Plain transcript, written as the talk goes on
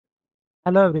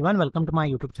Hello everyone, welcome to my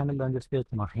YouTube channel Learn This with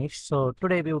Mahesh. So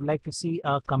today we would like to see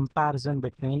a comparison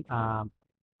between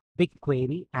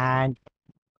BigQuery and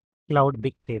Cloud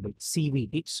BigTable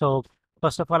 (CBT). So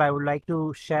first of all, I would like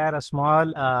to share a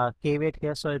small caveat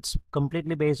here. So it's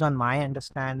completely based on my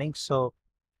understanding. So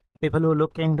people who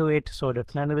look into it, so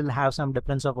definitely will have some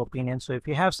difference of opinion. So if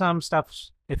you have some stuff,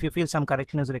 if you feel some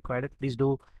correction is required, please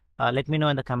do let me know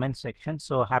in the comment section.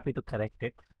 So happy to correct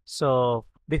it. So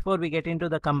before we get into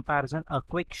the comparison, a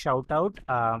quick shout out.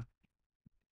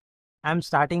 I'm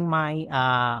starting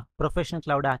my professional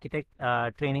cloud architect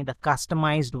training, the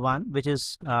customized one, which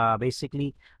is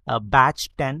basically batch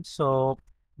 10. So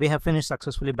we have finished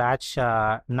successfully batch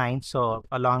 9, so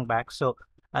a long back. So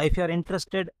if you're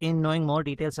interested in knowing more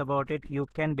details about it, you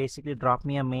can basically drop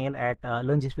me a mail at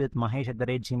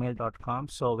lunchwithmahesh@gmail.com.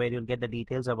 So where you'll get the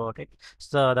details about it.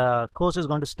 So the course is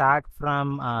going to start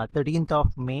from 13th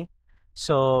of May.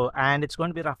 So, and it's going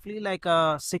to be roughly like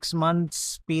a 6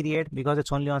 months period because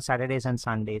it's only on Saturdays and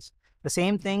Sundays. The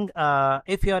same thing,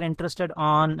 if you're interested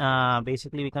on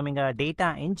basically becoming a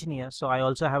data engineer, so I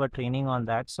also have a training on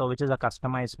that, so which is a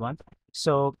customized one.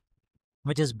 So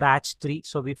which is batch 3.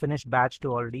 So we finished batch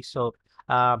 2 already. So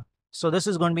uh, so this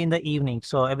is going to be in the evening.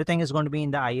 So everything is going to be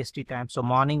in the IST time. So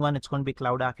morning one, it's going to be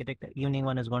cloud architect. Evening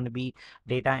one is going to be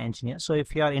data engineer. So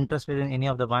if you are interested in any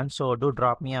of the ones, so do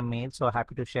drop me a mail. So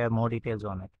happy to share more details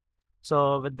on it.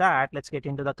 So with that, let's get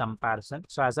into the comparison.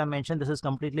 So as I mentioned, this is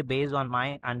completely based on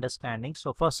my understanding.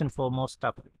 So first and foremost,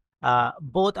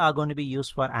 both are going to be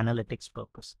used for analytics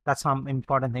purpose. That's some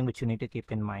important thing which you need to keep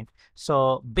in mind.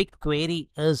 So BigQuery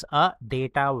is a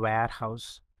data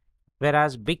warehouse,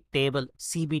 whereas BigTable,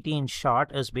 CBT in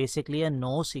short, is basically a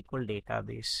NoSQL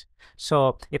database.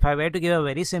 So if I were to give a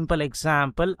very simple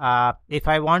example, if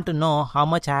I want to know how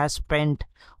much I have spent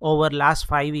over last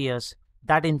 5 years,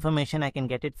 that information I can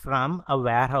get it from a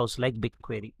warehouse like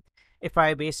BigQuery. If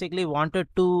I basically wanted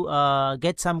to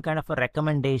get some kind of a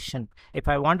recommendation, if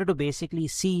I wanted to basically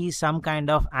see some kind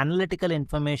of analytical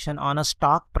information on a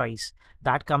stock price,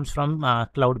 that comes from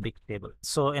Cloud BigTable.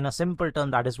 So in a simple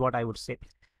term, that is what I would say.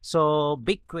 So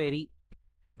BigQuery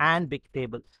and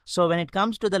BigTable. So when it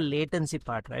comes to the latency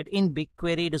part, right, in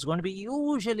BigQuery, it is going to be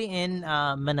usually in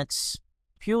minutes,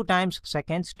 few times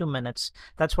seconds to minutes.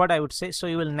 That's what I would say. So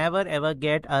you will never ever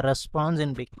get a response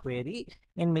in BigQuery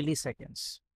in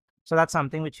milliseconds. So that's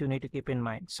something which you need to keep in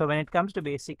mind. So when it comes to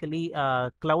basically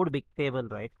Cloud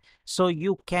BigTable, right, so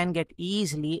you can get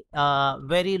easily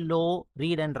very low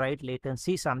read and write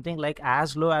latency, something like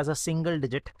as low as a single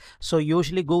digit. So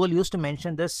usually Google used to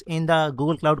mention this in the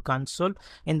Google Cloud Console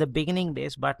in the beginning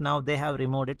days, but now they have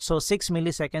removed it. So 6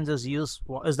 milliseconds is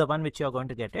the one which you are going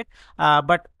to get it.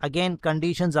 But again,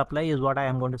 conditions apply is what I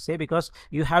am going to say, because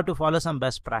you have to follow some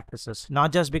best practices.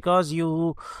 Not just because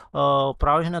you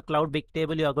provision a Cloud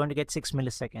BigTable, you are going to get 6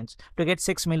 milliseconds. To get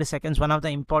 6 milliseconds, one of the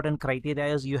important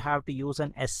criteria is you have to use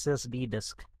an SSD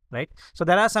disk, right? So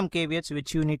there are some caveats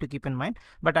which you need to keep in mind,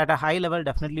 but at a high level,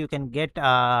 definitely you can get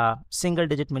single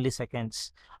digit milliseconds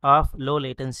of low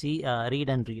latency read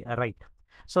and write.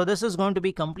 So this is going to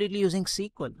be completely using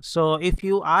SQL. So if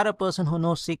you are a person who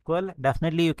knows SQL,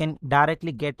 definitely you can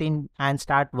directly get in and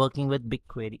start working with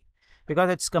BigQuery, because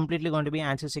it's completely going to be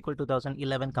ANSYS SQL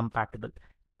 2011 compatible.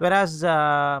 Whereas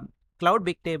Cloud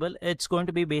BigTable, it's going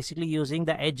to be basically using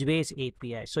the Edge-based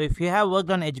API. So if you have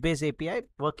worked on Edge-based API,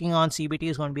 working on CBT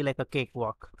is going to be like a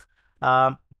cakewalk.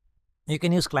 You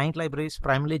can use client libraries.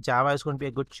 Primarily Java is going to be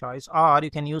a good choice, or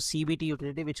you can use CBT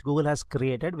utility, which Google has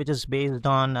created, which is based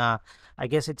on, I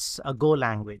guess it's a Go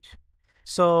language.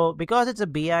 So because it's a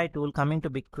BI tool coming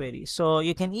to BigQuery, so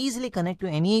you can easily connect to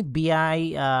any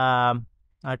BI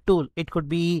tool. It could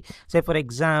be, say for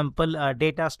example,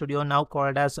 Data Studio, now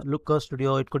called as Looker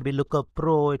Studio. It could be Looker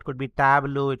Pro. It could be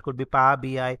Tableau. It could be Power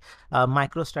BI,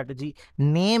 MicroStrategy.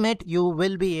 Name it, you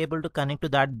will be able to connect to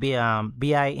that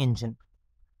BI engine.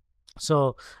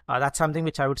 So that's something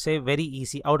which I would say very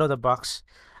easy out of the box,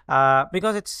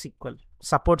 because it's SQL,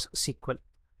 supports SQL.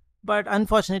 But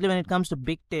unfortunately, when it comes to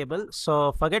BigTable,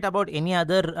 so forget about any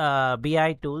other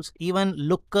BI tools, even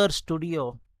Looker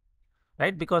Studio,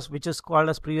 right? Because which is called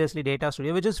as previously Data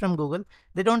Studio, which is from Google,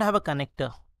 they don't have a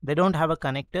connector. They don't have a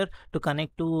connector to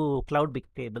connect to Cloud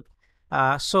BigTable.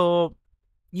 So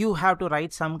you have to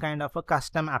write some kind of a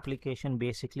custom application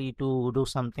basically to do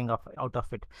something out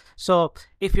of it. So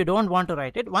if you don't want to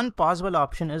write it, one possible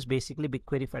option is basically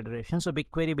BigQuery Federation. So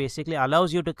BigQuery basically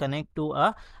allows you to connect to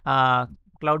a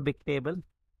Cloud BigTable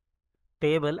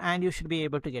table, and you should be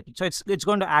able to get it. So it's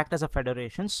going to act as a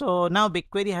federation. So now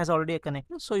BigQuery has already a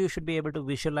connector, so you should be able to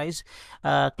visualize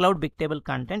Cloud BigTable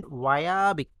content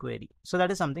via BigQuery. So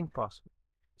that is something possible.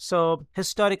 So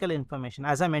historical information,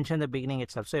 as I mentioned in the beginning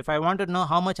itself. So if I want to know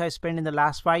how much I spent in the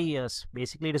last 5 years,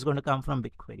 basically it is going to come from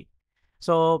BigQuery.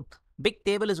 So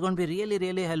BigTable is going to be really,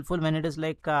 really helpful when it is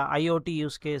like IoT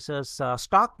use cases,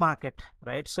 stock market,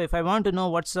 right? So if I want to know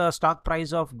what's the stock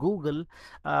price of Google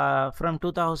from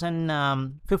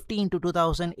 2015 to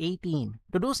 2018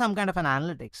 to do some kind of an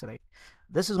analytics, right?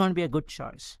 This is going to be a good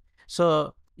choice.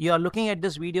 So you are looking at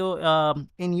this video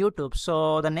in YouTube.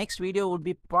 So the next video would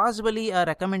be possibly a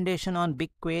recommendation on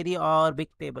BigQuery or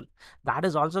BigTable. That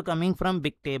is also coming from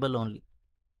BigTable only,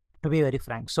 to be very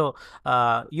frank. So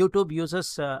YouTube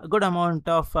uses a good amount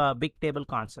of BigTable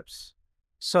concepts.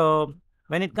 So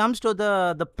when it comes to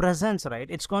the presence, right,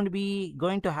 it's going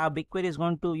to have BigQuery is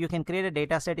going to, you can create a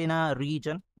data set in a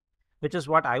region, which is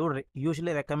what I would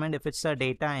usually recommend if it's a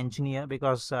data engineer,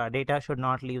 because data should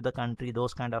not leave the country,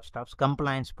 those kind of stuffs,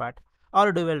 compliance part,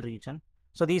 or dual region.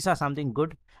 So these are something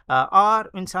good. Or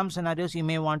in some scenarios, you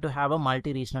may want to have a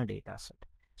multi-regional data set.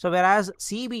 So whereas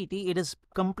CBT, it is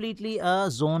completely a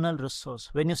zonal resource.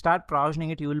 When you start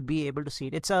provisioning it, you will be able to see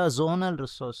it. It's a zonal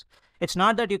resource. It's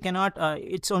not that you cannot,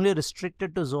 it's only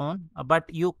restricted to zone, but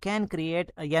you can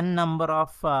create a n number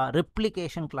of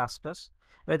replication clusters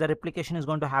where the replication is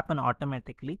going to happen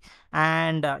automatically,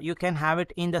 and you can have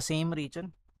it in the same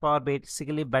region for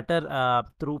basically better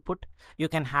throughput. You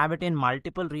can have it in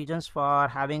multiple regions for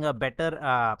having a better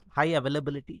high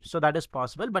availability. So that is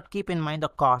possible, but keep in mind the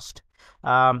cost.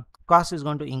 Cost is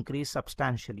going to increase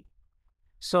substantially.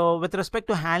 So with respect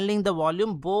to handling the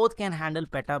volume, both can handle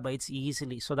petabytes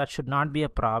easily, so that should not be a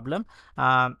problem.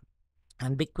 And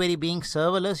BigQuery being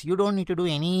serverless, you don't need to do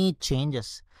any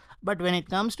changes. But when it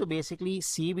comes to basically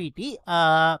CBT,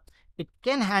 it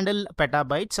can handle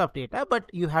petabytes of data, but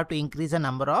you have to increase the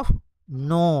number of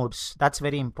nodes. That's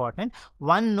very important.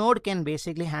 One node can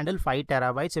basically handle 5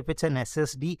 terabytes if it's an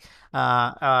SSD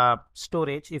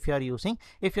storage. If you are using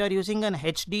an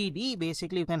HDD,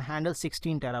 basically you can handle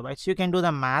 16 terabytes. You can do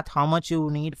the math how much you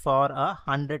need for a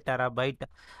 100 terabyte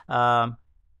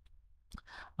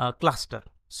cluster.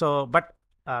 So but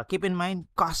keep in mind,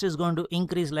 cost is going to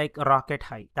increase like rocket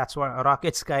high. That's what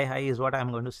rocket sky high is what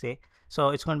I'm going to say.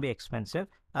 So it's going to be expensive,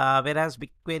 whereas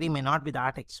BigQuery may not be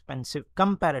that expensive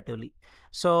comparatively.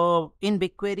 So in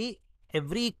BigQuery,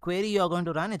 every query you're going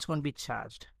to run, it's going to be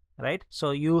charged, right?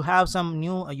 So you have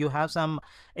some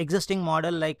existing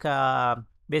model like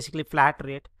basically flat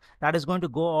rate that is going to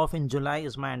go off in July,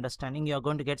 is my understanding. You're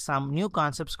going to get some new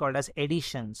concepts called as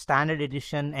edition, standard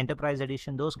edition, enterprise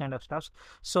edition, those kind of stuffs.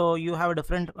 So you have a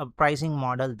different pricing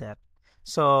model there.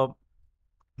 So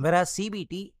whereas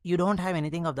CBT, you don't have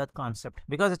anything of that concept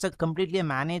because it's a completely a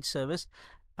managed service.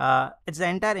 It's the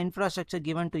entire infrastructure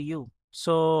given to you.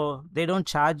 So they don't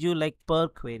charge you like per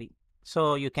query.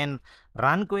 So you can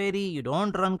run query, you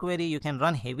don't run query, you can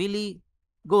run heavily.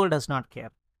 Google does not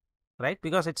care, right?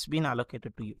 Because it's been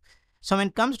allocated to you. So when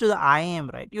it comes to the IAM,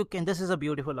 right, this is a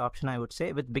beautiful option, I would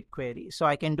say, with BigQuery. So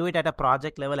I can do it at a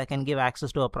project level. I can give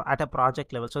access to at a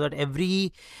project level, so that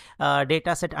every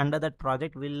data set under that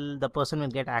project the person will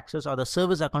get access, or the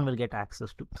service account will get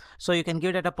access to. So you can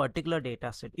give it at a particular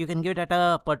data set. You can give it at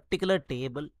a particular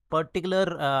table,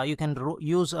 you can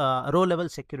use row level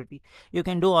security. You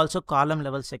can do also column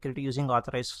level security using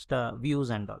authorized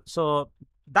views and all. So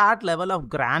that level of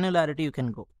granularity you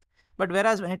can go. But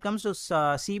whereas when it comes to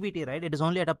CBT, right, it is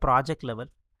only at a project level.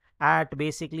 At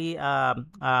basically,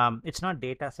 it's not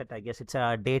data set, I guess it's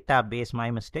a database,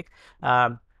 my mistake.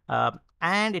 And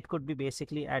it could be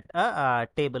basically at a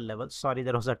table level. Sorry,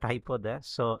 there was a typo there,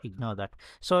 so ignore that.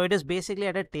 So it is basically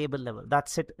at a table level.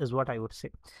 That's it, is what I would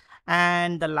say.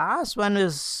 And the last one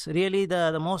is really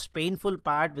the most painful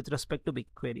part with respect to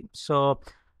BigQuery. So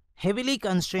heavily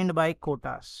constrained by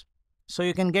quotas. So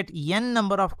you can get n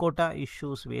number of quota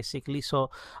issues basically. So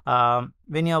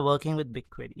when you are working with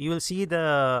BigQuery, you will see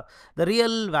the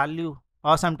real value,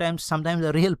 or sometimes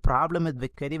the real problem with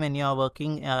BigQuery when you are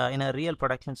working in a real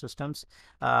production systems,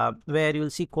 where you will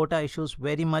see quota issues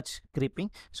very much creeping.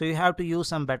 So you have to use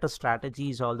some better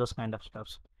strategies, all those kind of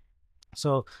stuffs.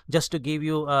 So just to give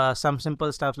you some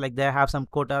simple stuff, like they have some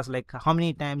quotas, like how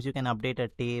many times you can update a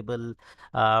table.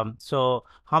 So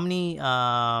how many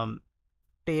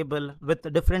table with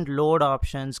different load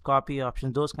options, copy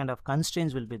options, those kind of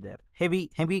constraints will be there. Heavy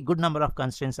good number of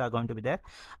constraints are going to be there.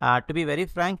 To be very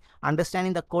frank,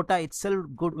 understanding the quota itself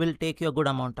will take you a good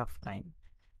amount of time.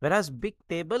 Whereas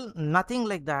BigTable, nothing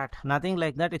like that.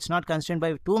 It's not constrained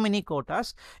by too many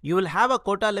quotas. You will have a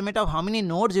quota limit of how many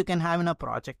nodes you can have in a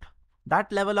project.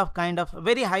 That level of kind of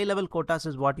very high level quotas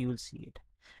is what you will see it.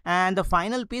 And the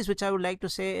final piece which I would like to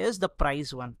say is the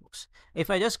price one, folks. If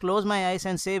I just close my eyes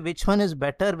and say which one is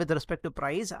better with respect to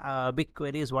price,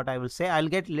 BigQuery is what I will say. I'll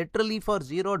get literally for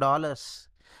 $0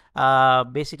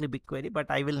 basically BigQuery, but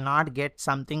I will not get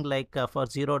something like for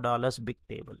 $0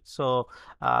 BigTable. So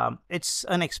it's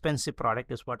an expensive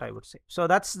product is what I would say. So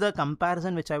that's the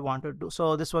comparison which I wanted to do.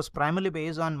 So this was primarily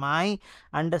based on my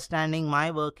understanding,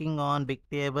 my working on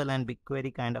BigTable and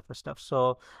BigQuery kind of stuff.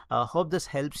 So hope this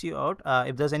helps you out.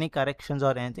 If there's any corrections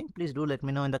or anything, please do let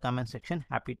me know in the comment section.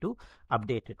 Happy to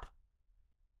update it.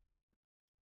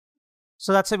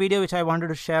 So that's a video which I wanted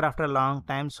to share after a long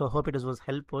time. So hope it was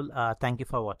helpful. Thank you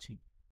for watching.